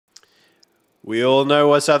We all know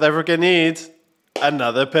what South Africa needs.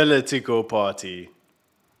 Another political party.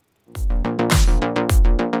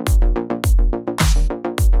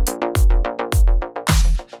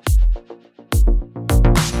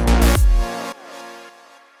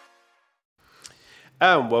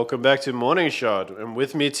 And welcome back to Morning Shot. And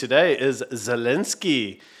with me today is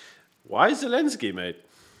Zelensky. Why Zelensky, mate?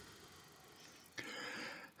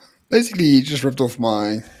 Basically, he just ripped off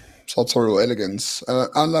my sartorial elegance.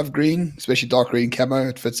 I love green, especially dark green camo.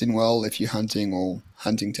 It fits in well if you're hunting or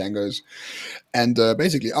hunting tangos. And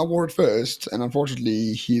basically, I wore it first, and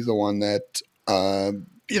unfortunately, he's the one that,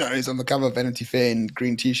 is on the cover of Vanity Fair in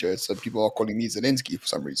green t-shirts, so people are calling me Zelensky for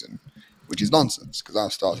some reason, which is nonsense, because I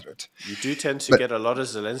started it. You do tend to But get a lot of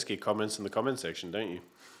Zelensky comments in the comment section, don't you?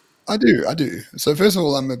 I do. So first of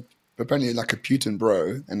all, apparently like a Putin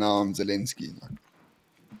bro, and now I'm Zelensky.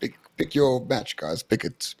 Pick your match, guys. Pick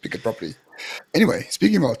it properly. Anyway,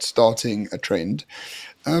 speaking about starting a trend,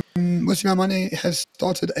 Mmusi Maimane has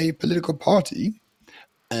started a political party,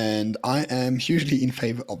 and I am hugely in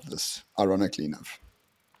favor of this, ironically enough.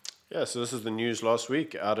 Yeah, so this is the news last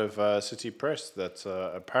week out of City Press that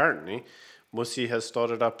apparently Mmusi has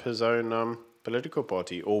started up his own political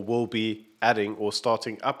party, or will be adding or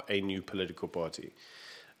starting up a new political party.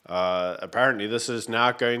 Apparently, this is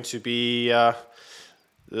now going to be,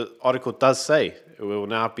 the article does say, it will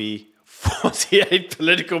now be 48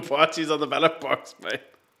 political parties on the ballot box, mate.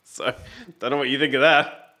 So, don't know what you think of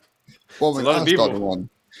that. Well, It's a when lot of people.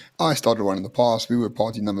 I started one in the past. We were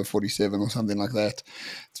party number 47 or something like that.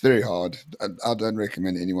 It's very hard. I don't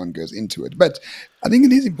recommend anyone goes into it. But I think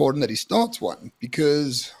it is important that he starts one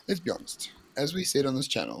because, let's be honest, as we said on this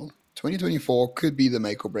channel, 2024 could be the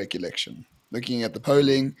make or break election. Looking at the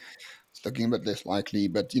polling, it's looking a bit less likely,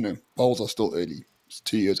 but, polls are still early. It's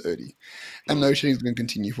 2 years early. And load shedding is going to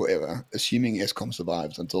continue forever, assuming ESCOM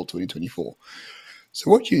survives until 2024. So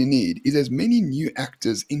what you need is as many new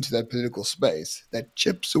actors into that political space that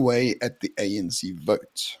chips away at the ANC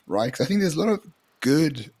vote, right? Because I think there's a lot of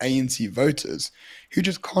good ANC voters who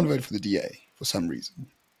just can't vote for the DA for some reason.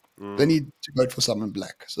 They need to vote for someone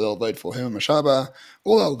black. So they'll vote for Herman Mashaba,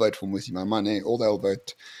 or they'll vote for Mmusi Maimane, or they'll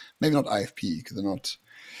vote, maybe not IFP, because they're not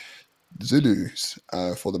Zulus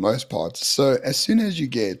for the most part. So as soon as you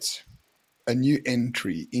get a new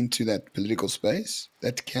entry into that political space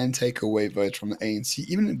that can take away votes from the ANC,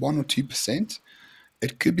 even 1 or 2%,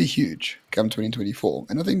 it could be huge come 2024.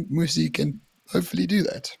 And I think Mmusi can hopefully do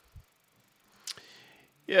that.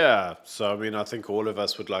 Yeah, so I mean, I think all of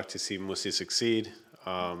us would like to see Mmusi succeed.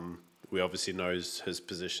 We obviously know his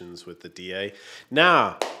positions with the DA.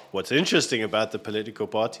 Now, what's interesting about the political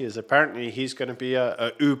party is apparently he's going to be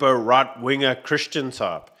a uber right-winger Christian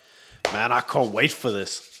type. Man, I can't wait for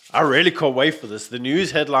this. I really can't wait for this. The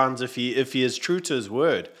news headlines, if he is true to his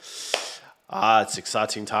word. It's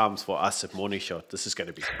exciting times for us at Morning Shot. This is going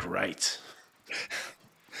to be great.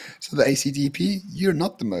 So the ACDP, you're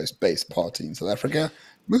not the most based party in South Africa.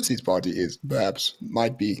 Mmusi's party is, perhaps,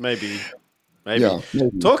 might be. Maybe. Yeah,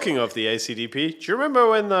 maybe. Talking of the ACDP, do you remember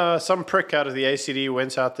when some prick out of the ACD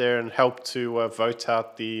went out there and helped to vote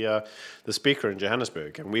out the speaker in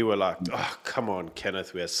Johannesburg? And we were like, oh, come on,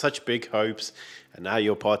 Kenneth, we had such big hopes, and now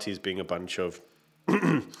your party is being a bunch of...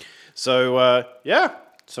 So,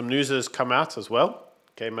 some news has come out as well,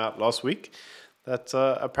 came out last week, that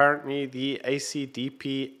apparently the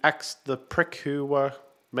ACDP axed the prick who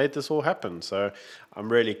made this all happen. So I'm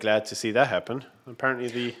really glad to see that happen.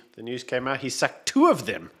 Apparently the news came out, he sacked 2 of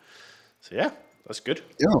them. So yeah, that's good.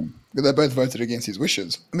 Yeah, they both voted against his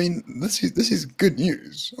wishes. I mean, this is good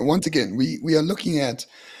news. Once again, we are looking at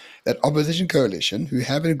that opposition coalition who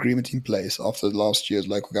have an agreement in place after last year's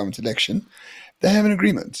local government election. They have an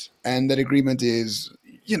agreement, and that agreement is,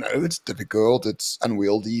 it's difficult, it's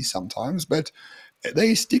unwieldy sometimes, but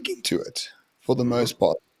they're sticking to it for the most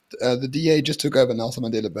part. The DA just took over Nelson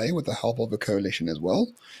Mandela Bay with the help of a coalition as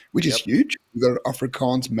well, which is huge. We've got an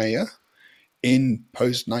Afrikaans mayor in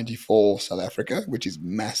post-94 South Africa, which is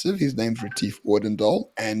massive. His name's Retief Odendaal,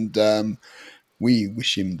 and we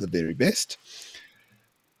wish him the very best.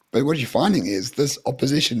 But what you're finding is this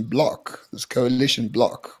opposition bloc, this coalition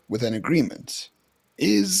bloc with an agreement,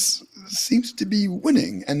 seems to be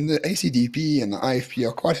winning. And the ACDP and the IFP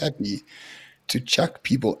are quite happy to chuck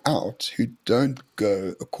people out who don't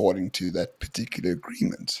go according to that particular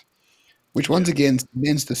agreement, which once again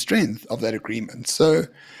cements the strength of that agreement. So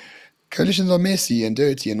coalitions are messy and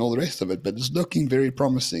dirty and all the rest of it, but it's looking very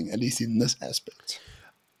promising, at least in this aspect.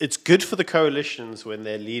 It's good for the coalitions when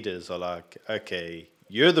their leaders are like, okay,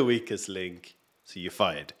 you're the weakest link, so you're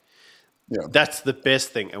fired. Yeah. That's the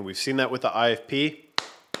best thing. And we've seen that with the IFP.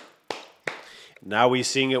 Now we're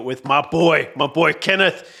seeing it with my boy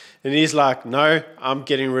Kenneth. And he's like, no, I'm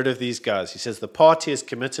getting rid of these guys. He says the party is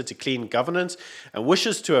committed to clean governance and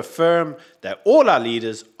wishes to affirm that all our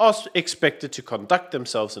leaders are expected to conduct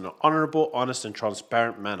themselves in an honorable, honest, and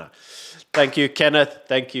transparent manner. Thank you, Kenneth.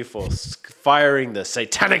 Thank you for firing the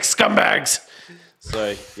satanic scumbags.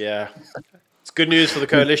 So, yeah, it's good news for the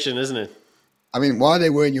coalition, isn't it? I mean, why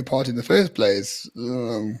they were in your party in the first place,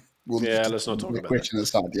 Let's not talk about that.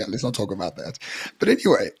 Aside. Yeah, let's not talk about that. But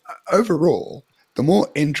anyway, overall, the more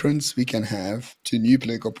entrants we can have to new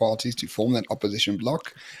political parties to form that opposition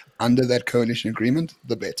bloc under that coalition agreement,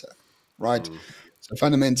 the better, right? So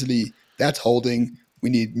fundamentally, that's holding. We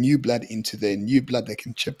need new blood into there, new blood that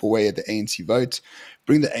can chip away at the ANC vote,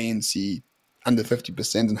 bring the ANC under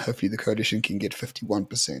 50%, and hopefully the coalition can get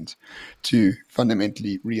 51% to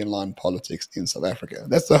fundamentally realign politics in South Africa.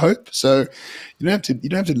 That's the hope. So you don't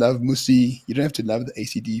have to love Mmusi, you don't have to love the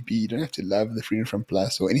ACDP, you don't have to love the Freedom Front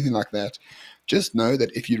Plus or anything like that. Just know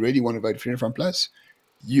that if you really want to vote Freedom Front Plus,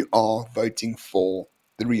 you are voting for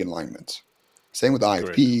the realignment. Same with the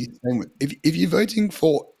IFP. Same with, if you're voting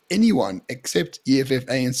for anyone except EFF,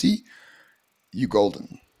 ANC, you're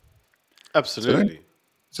golden. Absolutely.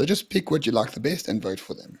 So just pick what you like the best and vote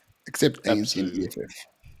for them, except ANC and EFF.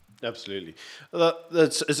 Absolutely.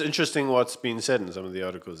 It's interesting what's been said in some of the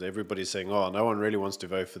articles. Everybody's saying, oh, no one really wants to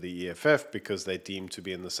vote for the EFF because they deem to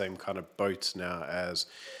be in the same kind of boat now as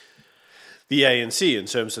the ANC in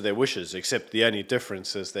terms of their wishes, except the only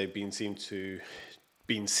difference is they've been seen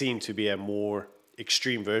to be a more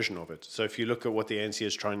extreme version of it. So if you look at what the ANC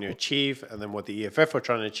is trying to achieve and then what the EFF are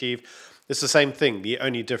trying to achieve, it's the same thing. The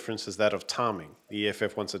only difference is that of timing. The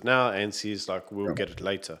EFF wants it now, ANC is like, we'll get it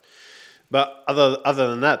later. But other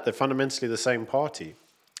than that, they're fundamentally the same party.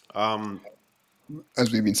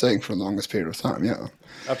 As we've been saying for the longest period of time, yeah.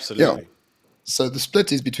 Absolutely. Yeah. So the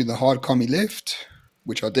split is between the hard commie left,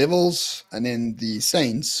 which are devils, and then the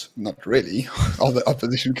saints, not really, are the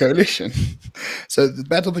opposition coalition. So the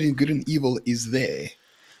battle between good and evil is there.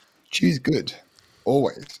 Choose good,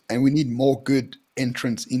 always. And we need more good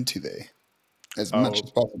entrants into there as much as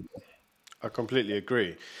possible. I completely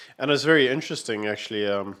agree. And it's very interesting, actually,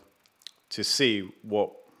 to see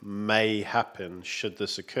what may happen should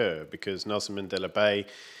this occur, because Nelson Mandela Bay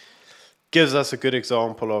gives us a good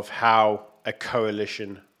example of how a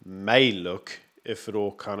coalition may look if it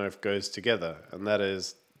all kind of goes together. And that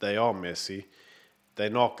is, they are messy. They're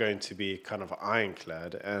not going to be kind of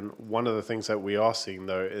ironclad. And one of the things that we are seeing,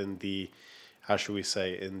 though, in the, how should we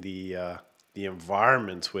say, in the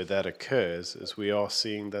environment where that occurs, is we are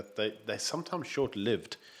seeing that they're sometimes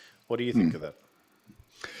short-lived. What do you think of that?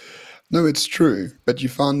 No, it's true. But you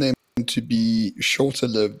find them to be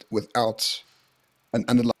shorter-lived without an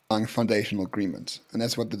underlying foundational agreement. And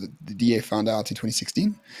that's what the DA found out in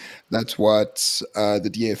 2016. That's what the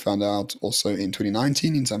DA found out also in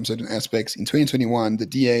 2019 in some certain aspects. In 2021, the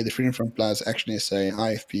DA, the Freedom Front Plus, Action SA,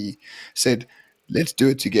 IFP said, let's do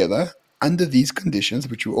it together under these conditions,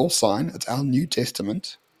 which we all sign. It's our new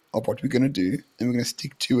testament of what we're going to do, and we're going to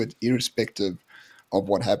stick to it irrespective of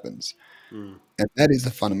what happens. And that is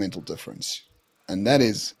the fundamental difference. And that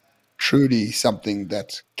is truly something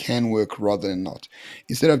that can work rather than not.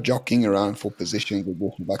 Instead of jockeying around for positions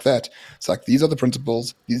like that, it's like, these are the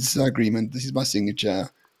principles, this is our agreement, this is my signature,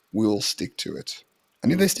 we'll stick to it.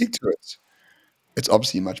 And if they stick to it, it's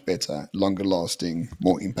obviously much better, longer lasting,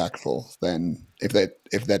 more impactful than if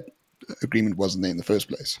that agreement wasn't there in the first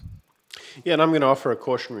place. Yeah, and I'm going to offer a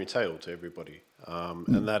cautionary tale to everybody.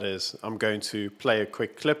 And that is, I'm going to play a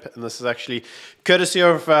quick clip, and this is actually courtesy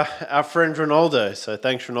of our friend Ronaldo. So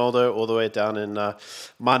thanks, Ronaldo, all the way down in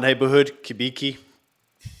my neighborhood, Kibiki.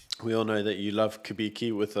 We all know that you love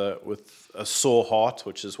Kibiki with a sore heart,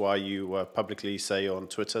 which is why you publicly say on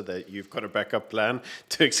Twitter that you've got a backup plan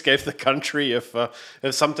to escape the country if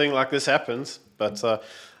something like this happens. But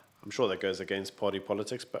I'm sure that goes against party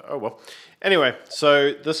politics, but oh well. Anyway,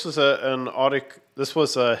 so this was an article. This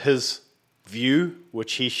was his view,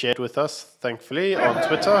 which he shared with us, thankfully, on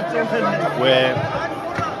Twitter, where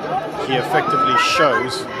he effectively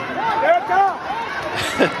shows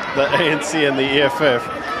the ANC and the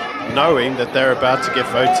EFF knowing that they're about to get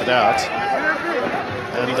voted out.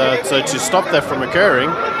 And so to stop that from occurring,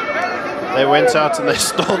 they went out and they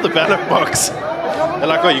stole the ballot box. They're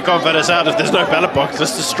like, oh, you can't vote us out if there's no ballot box,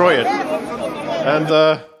 let's destroy it. And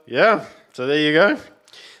yeah, so there you go.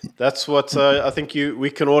 That's what I think we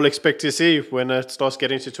can all expect to see when it starts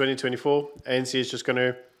getting to 2024. ANC is just going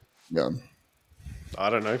to, I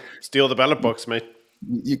don't know, steal the ballot box, mate.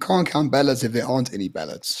 You can't count ballots if there aren't any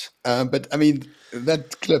ballots. But, I mean,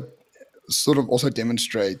 that clip sort of also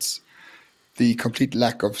demonstrates the complete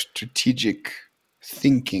lack of strategic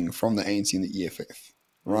thinking from the ANC and the EFF,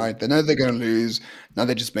 right? They know they're going to lose. Now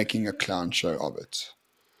they're just making a clown show of it.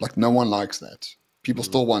 Like, no one likes that. People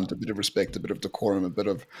still want a bit of respect, a bit of decorum, a bit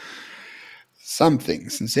of something,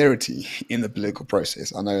 sincerity in the political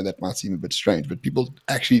process. I know that might seem a bit strange, but people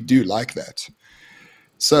actually do like that.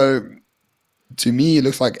 So to me, it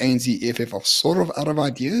looks like ANC, EFF are sort of out of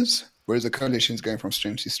ideas, whereas the coalition is going from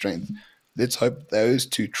strength to strength. Let's hope those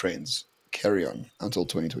two trends carry on until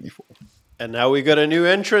 2024. And now we got a new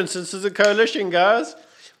entrance into the coalition, guys.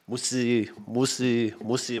 Mmusi,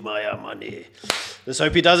 Maimane. Let's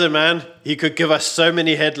hope he does it, man. He could give us so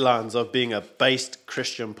many headlines of being a based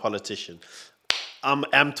Christian politician. I'm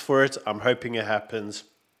amped for it. I'm hoping it happens.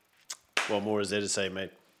 What more is there to say,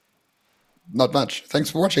 mate? Not much. Thanks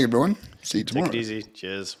for watching, everyone. See you tomorrow. Take it easy.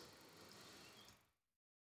 Cheers.